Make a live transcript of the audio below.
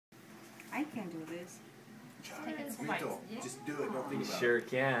can do this. Vito, just do it. Don't think about Sure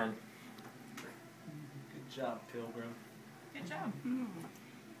can. Good job, Pilgrim. Good job.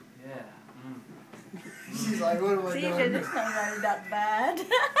 Yeah. She's like, what am I See, doing? it's not really that bad.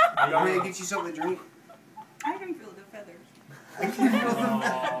 You want me to get you something to drink? I can feel the feathers. I can feel them.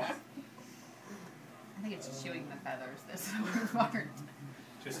 I think it's just chewing the feathers that's the worst part.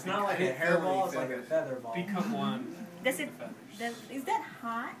 It's not like a hairball, it's like a feather ball. Become one. Does it? with the feathers. Is that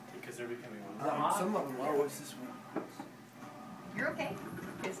hot? Because they're becoming one. Is that hot? Some of them are. What's this one? You're okay.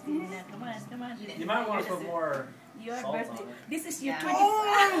 Cristina, come on, come on. You might want to put more Your salt birthday. on it. This is your Yeah. 25th.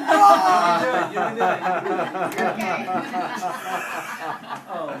 Oh You can do it. You're okay.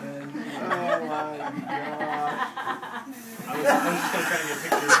 Oh, man. Oh my god. I'm just still trying to get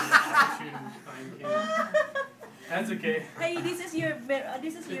pictures of the shooting behind camera. That's okay. Hey, this is your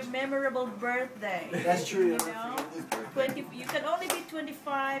memorable birthday. That's true. You know, 20. You can only be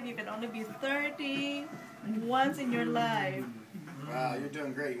 25. You can only be 30 once in your life. Wow, you're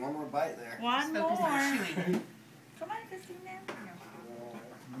doing great. One more bite there. One Focus more. on chewing. Come on, Cristina.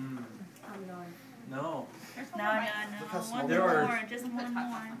 No. There's No, one no, more bite. no. Look how small One they are. more. Just one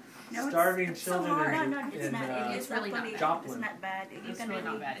more. No, Starving it's so children hard. in- No, it's in, not. It's really not actually- bad. Joplin. It's not bad. You It's can really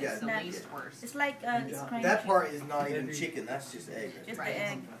not bad. Yeah, It's the not- least worst. It's like it's crunchy. That part is not even chicken. That's just egg. Just Right. the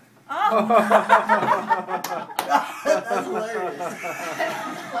egg. Oh! That's hilarious.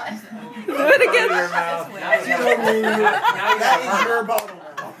 Do it again. Your mouth. That is your bottle now.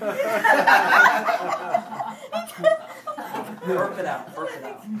 Burp it out. Burp it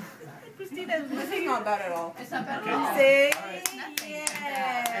out. Christina's nothing on that at all. It's not bad Okay. at all. See? It's nothing.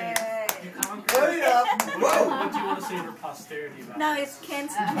 Yay! You Put conquered. it up. Whoa. What do you want to say for posterity about Now this? it's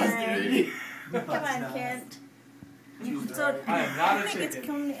Kent's Dirty. turn. Come on, Kent. So I am not I a think it's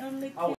chicken. only Oh.